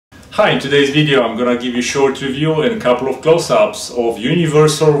Hi, in today's video I'm gonna give you a short review and a couple of close-ups of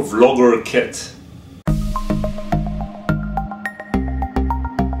Universal Vlogger Kit.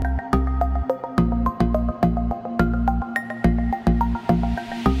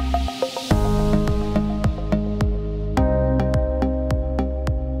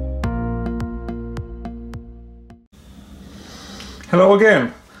 Hello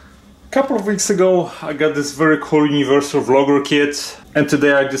again. A couple of weeks ago I got this very cool Universal Vlogger kit, and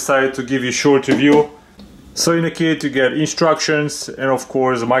today I decided to give you a short review. So in the kit you get instructions and of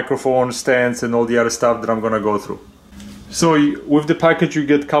course a microphone, stands and all the other stuff that I'm gonna go through. So with the package you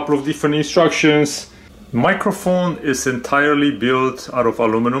get a couple of different instructions. Microphone is entirely built out of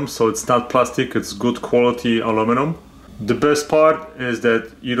aluminum, so it's not plastic, it's good quality aluminum. The best part is that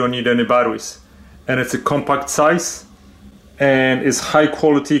you don't need any batteries, and it's a compact size and is high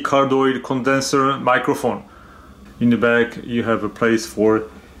quality cardioid condenser microphone. In the back you have a place for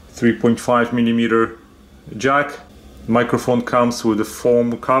 3.5mm jack. Microphone comes with a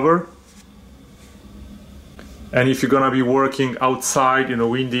foam cover, and if you're gonna be working outside in a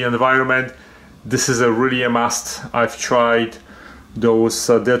windy environment, this is really a must. I've tried those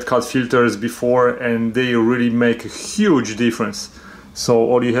dead cat filters before and they really make a huge difference. So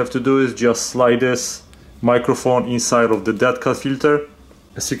all you have to do is just slide this microphone inside of the dead cat filter.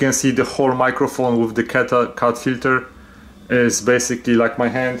 As you can see, the whole microphone with the cat filter is basically like my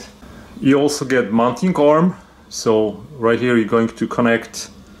hand. You also get mounting arm, so right here you're going to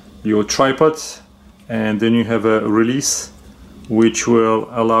connect your tripod, and then you have a release which will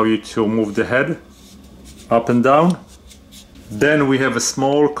allow you to move the head up and down. Then we have a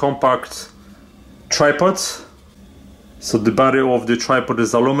small compact tripod, so the body of the tripod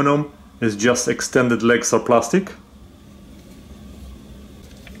is aluminum. Is just extended legs are plastic.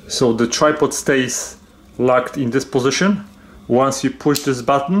 So the tripod stays locked in this position. Once you push this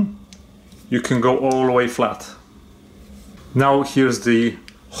button, you can go all the way flat. Now here's the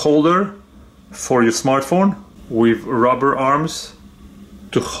holder for your smartphone with rubber arms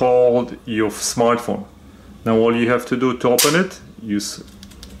to hold your smartphone. Now all you have to do to open it, you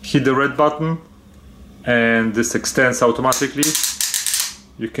hit the red button and this extends automatically.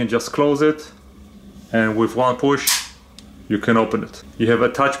 You can just close it, and with one push you can open it. You have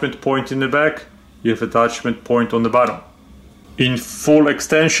attachment point in the back, you have attachment point on the bottom. In full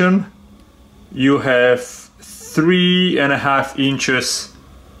extension you have 3.5 inches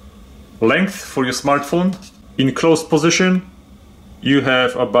length for your smartphone. In closed position you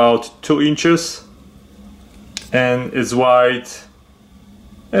have about 2 inches, and it's wide,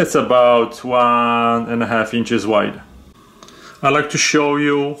 it's about 1.5 inches wide. I'd like to show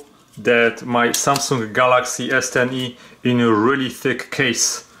you that my Samsung Galaxy S10e in a really thick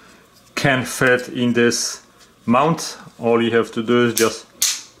case can fit in this mount. All you have to do is just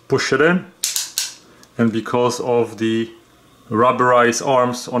push it in, and because of the rubberized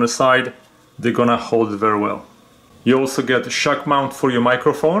arms on the side, they're gonna hold it very well. You also get a shock mount for your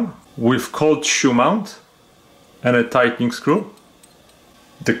microphone with cold shoe mount and a tightening screw.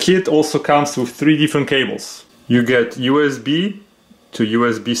 The kit also comes with 3 different cables. You get USB to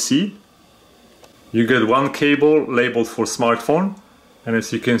USB-C. You get one cable labeled for smartphone, and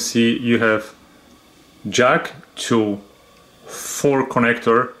as you can see you have jack to 4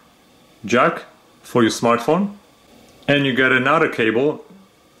 connector jack for your smartphone, and you get another cable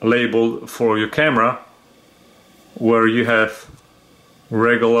labeled for your camera where you have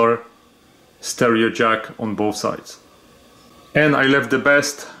regular stereo jack on both sides. And I left the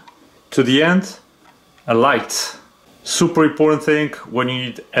best to the end, a light. Super important thing when you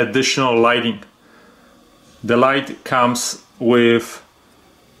need additional lighting. The light comes with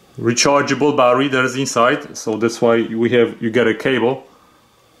rechargeable battery that is inside, so that's why you get a cable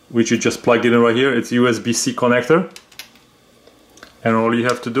which you just plug it in right here. It's USB-C connector, and all you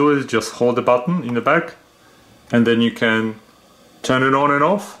have to do is just hold the button in the back, and then you can turn it on and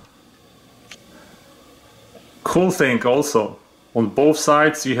off. Cool thing also, on both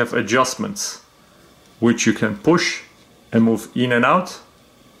sides you have adjustments which you can push and move in and out.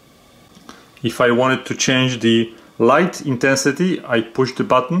 If I wanted to change the light intensity, I push the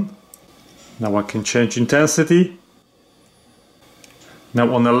button. Now I can change intensity.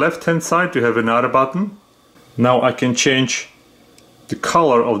 Now on the left hand side you have another button. Now I can change the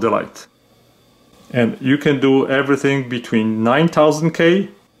color of the light. And you can do everything between 9000K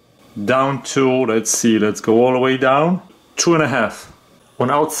down to, let's go all the way down, 2.5.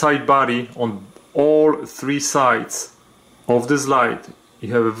 On outside body, on all 3 sides of this light,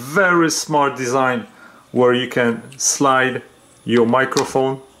 you have a very smart design where you can slide your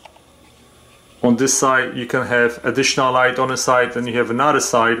microphone. On this side you can have additional light on the side, and you have another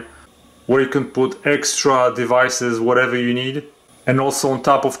side where you can put extra devices, whatever you need. And also on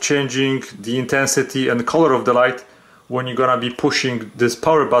top of changing the intensity and color of the light, when you're gonna be pushing this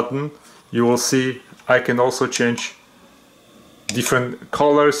power button, you will see I can also change different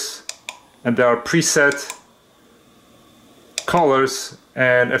colors, and there are preset colors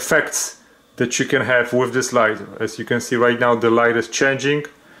and effects that you can have with this light. As you can see right now, the light is changing.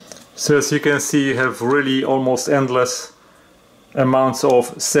 So as you can see, you have really almost endless amounts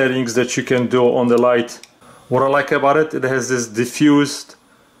of settings that you can do on the light. What I like about it, it has this diffused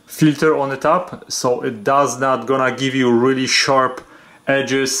filter on the top, so it does not gonna give you really sharp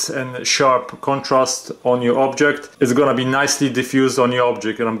edges and sharp contrast on your object. It's gonna be nicely diffused on your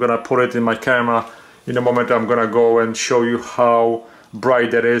object, and I'm gonna put it in my camera in a moment. I'm gonna go and show you how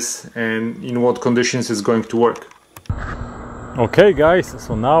bright that is and in what conditions it's going to work. Okay guys,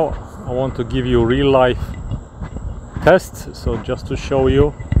 so now I want to give you a real life test. So just to show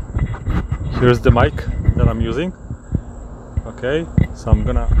you, here's the mic that I'm using. Okay, so I'm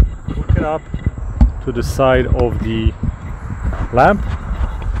gonna hook it up to the side of the lamp,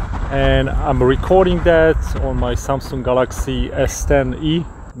 and I'm recording that on my Samsung Galaxy S10e.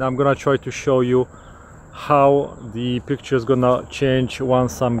 Now I'm gonna try to show you how the picture is gonna change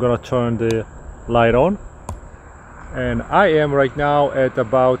once I'm gonna turn the light on. And I am right now at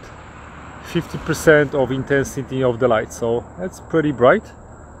about 50% of intensity of the light, so that's pretty bright.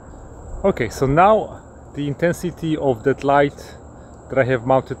 Okay, so now the intensity of that light that I have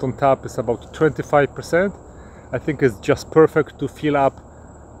mounted on top is about 25%. I think it's just perfect to fill up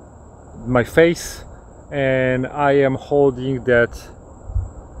my face, and I am holding that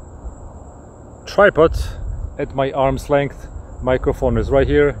tripod at my arm's length. Microphone is right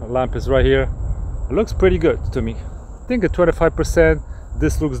here, lamp is right here. It looks pretty good to me. I think at 25%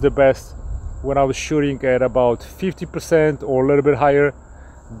 this looks the best. When I was shooting at about 50% or a little bit higher,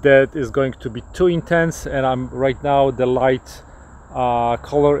 that is going to be too intense, and I'm right now the light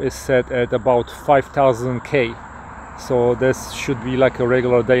color is set at about 5000K, so this should be like a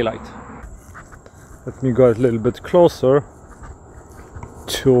regular daylight. Let me go a little bit closer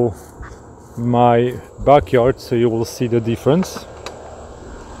to my backyard so you will see the difference.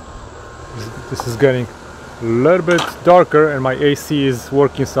 This is getting a little bit darker and my AC is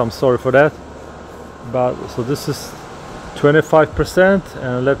working, so I'm sorry for that. But so this is 25%,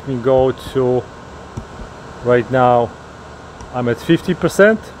 and let me go to, right now I'm at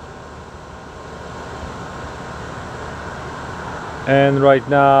 50%, and right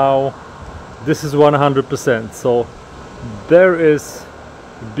now this is 100%. So there is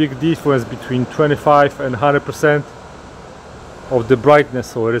a big difference between 25 and 100% of the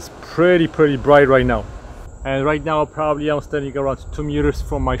brightness, so it is pretty bright right now. And right now probably I'm standing around 2 meters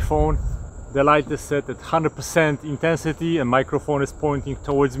from my phone. The light is set at 100% intensity and microphone is pointing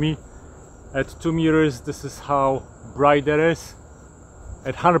towards me. At 2 meters, this is how bright that is.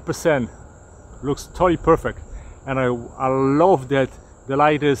 At 100%, looks totally perfect. And I love that the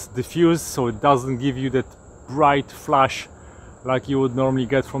light is diffused, so it doesn't give you that bright flash like you would normally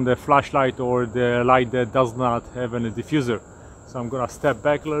get from the flashlight or the light that does not have any diffuser. So I'm gonna step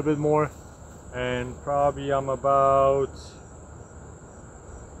back a little bit more, and probably I'm about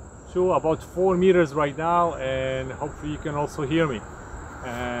 4 meters right now, and hopefully you can also hear me.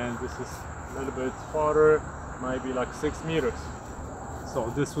 And this is a little bit farther, maybe like 6 meters.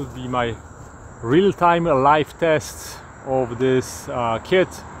 So this would be my real-time live test of this kit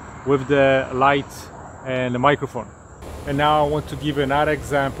with the light and the microphone. And now I want to give another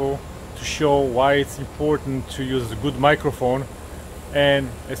example to show why it's important to use a good microphone. And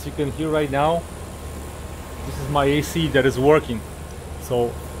as you can hear right now, this is my AC that is working.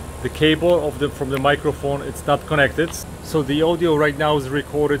 So the cable from the microphone, it's not connected. So the audio right now is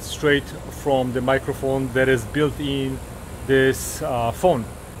recorded straight from the microphone that is built in this phone.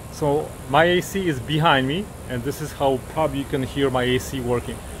 So my AC is behind me, and this is how probably you can hear my AC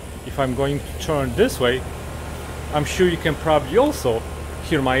working. If I'm going to turn this way, I'm sure you can probably also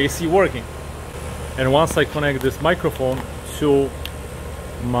hear my AC working. And once I connect this microphone to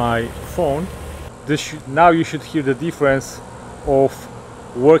my phone, now you should hear the difference of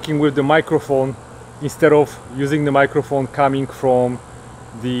working with the microphone instead of using the microphone coming from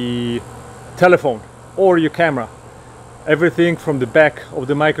the telephone or your camera. Everything from the back of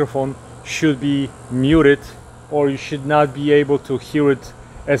the microphone should be muted, or you should not be able to hear it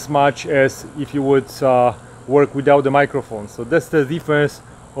as much as if you would work without the microphone. So that's the difference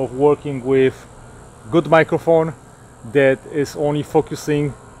of working with good microphone that is only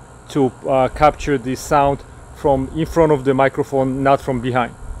focusing to capture the sound from in front of the microphone, not from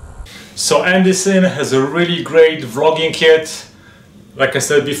behind. So ANDYCINE has a really great vlogging kit Like I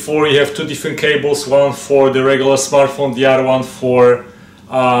said before, you have two different cables, one for the regular smartphone, the other one for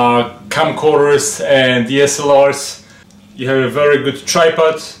camcorders and DSLRs. You have a very good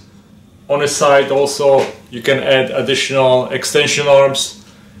tripod. On the side also you can add additional extension arms,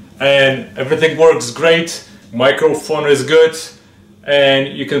 and everything works great. Microphone is good,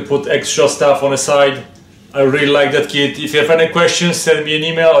 and you can put extra stuff on the side. I really like that kit. If you have any questions, send me an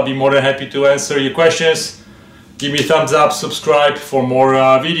email. I'll be more than happy to answer your questions. Give me a thumbs up, subscribe for more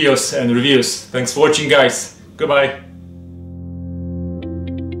videos and reviews. Thanks for watching, guys. Goodbye.